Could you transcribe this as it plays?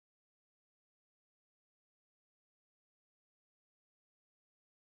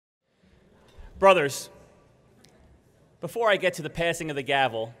Brothers, before I get to the passing of the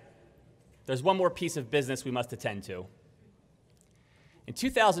gavel, there's one more piece of business we must attend to. In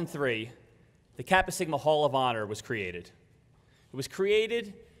 2003, the Kappa Sigma Hall of Honor was created. It was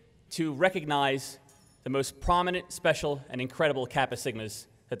created to recognize the most prominent, special, and incredible Kappa Sigmas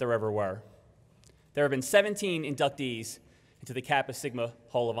that there ever were. There have been 17 inductees into the Kappa Sigma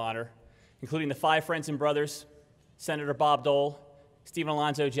Hall of Honor, including the 5 friends and brothers, Senator Bob Dole, Stephen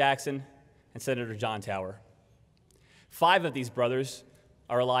Alonzo Jackson, and Senator John Tower. 5 of these brothers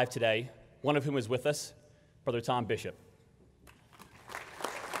are alive today, one of whom is with us, Brother Tom Bishop.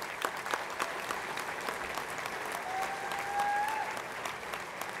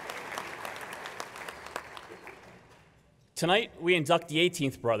 Tonight, we induct the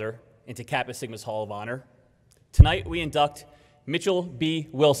 18th brother into Kappa Sigma's Hall of Honor. Tonight, we induct Mitchell B.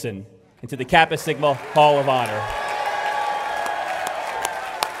 Wilson into the Kappa Sigma Hall of Honor.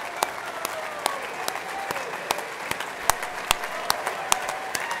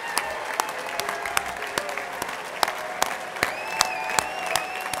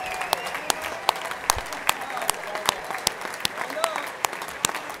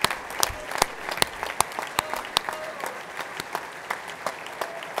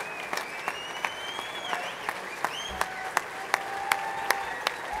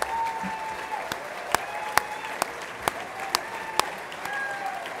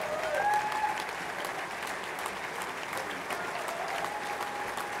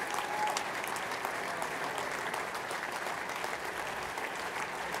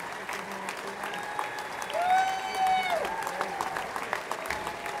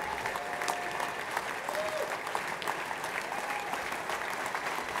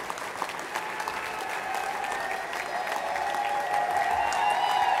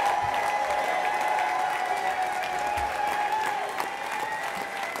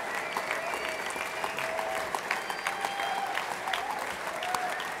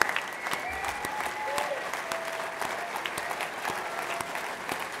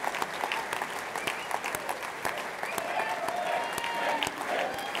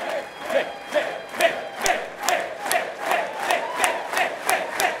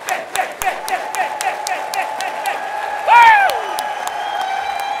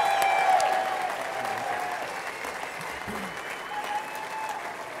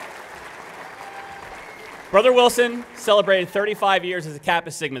 Brother Wilson celebrated 35 years as a Kappa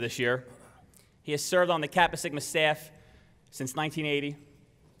Sigma this year. He has served on the Kappa Sigma staff since 1980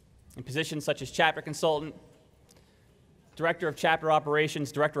 in positions such as chapter consultant, director of chapter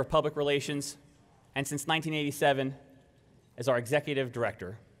operations, director of public relations, and since 1987 as our executive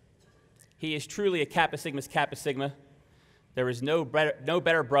director. He is truly a Kappa Sigma's Kappa Sigma. There is no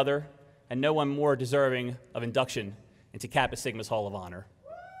better brother and no one more deserving of induction into Kappa Sigma's Hall of Honor.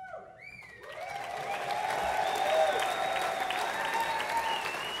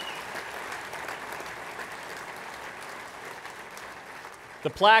 The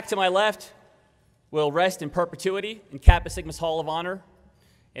plaque to my left will rest in perpetuity in Kappa Sigma's Hall of Honor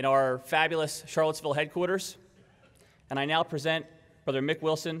in our fabulous Charlottesville headquarters. And I now present Brother Mick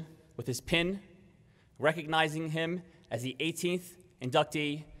Wilson with his pin, recognizing him as the 18th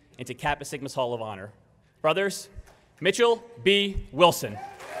inductee into Kappa Sigma's Hall of Honor. Brothers, Mitchell B. Wilson.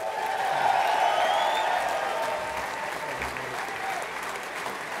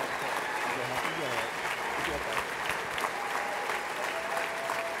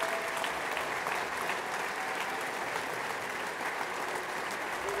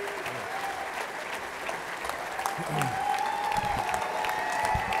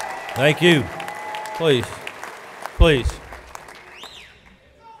 Thank you. Please, please.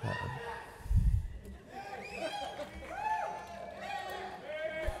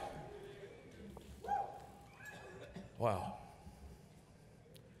 Wow.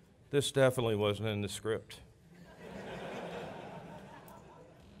 This definitely wasn't in the script.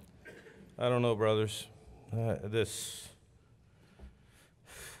 I don't know, brothers. I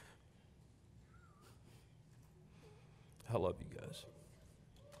love you guys.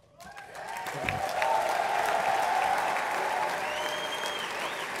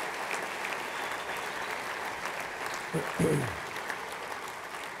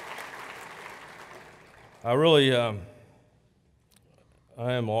 I really, I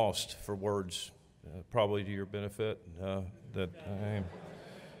am lost for words, probably to your benefit, that I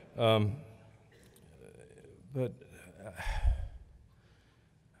am. But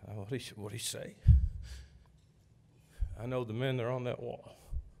what do you say? I know the men that are on that wall,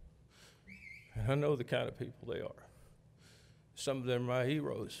 and I know the kind of people they are. Some of them are my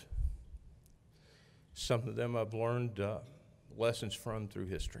heroes. Some of them I've learned lessons from through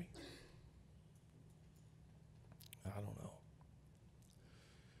history. I don't know.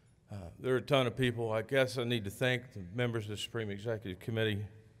 There are a ton of people. I guess I need to thank the members of the Supreme Executive Committee.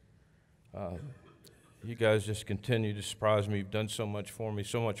 You guys just continue to surprise me. You've done so much for me,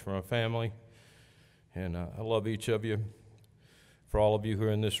 so much for my family. And I love each of you. For all of you who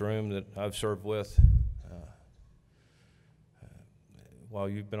are in this room that I've served with, while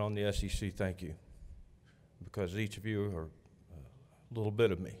you've been on the SEC, thank you. Because each of you are a little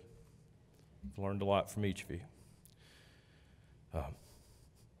bit of me. I've learned a lot from each of you.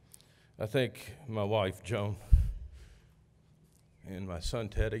 I think my wife, Joan, and my son,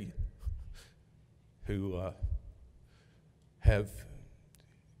 Teddy, who have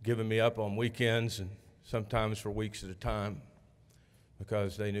given me up on weekends and sometimes for weeks at a time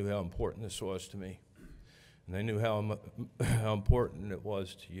because they knew how important this was to me. And they knew how important it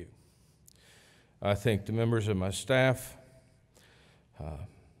was to you. I think the members of my staff,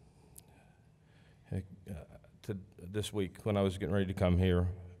 this week when I was getting ready to come here,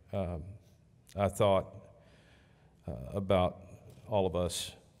 I thought about all of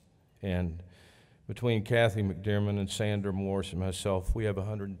us. And between Kathy McDermott and Sandra Morris and myself, we have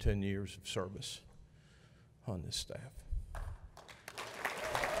 110 years of service on this staff.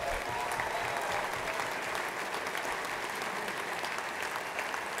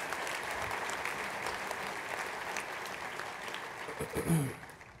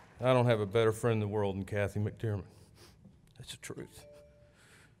 I don't have a better friend in the world than Kathy McDermott. That's the truth.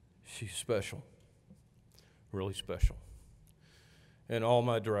 She's special, really special. And all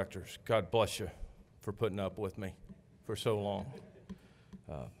my directors, God bless you for putting up with me for so long.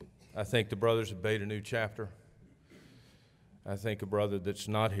 I think the brothers at Beta New Chapter. I think a brother that's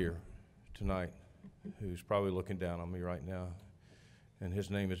not here tonight, who's probably looking down on me right now, and his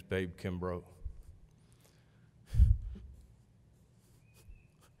name is Babe Kimbrough.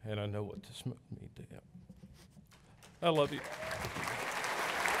 And I know what this means to him. I love you.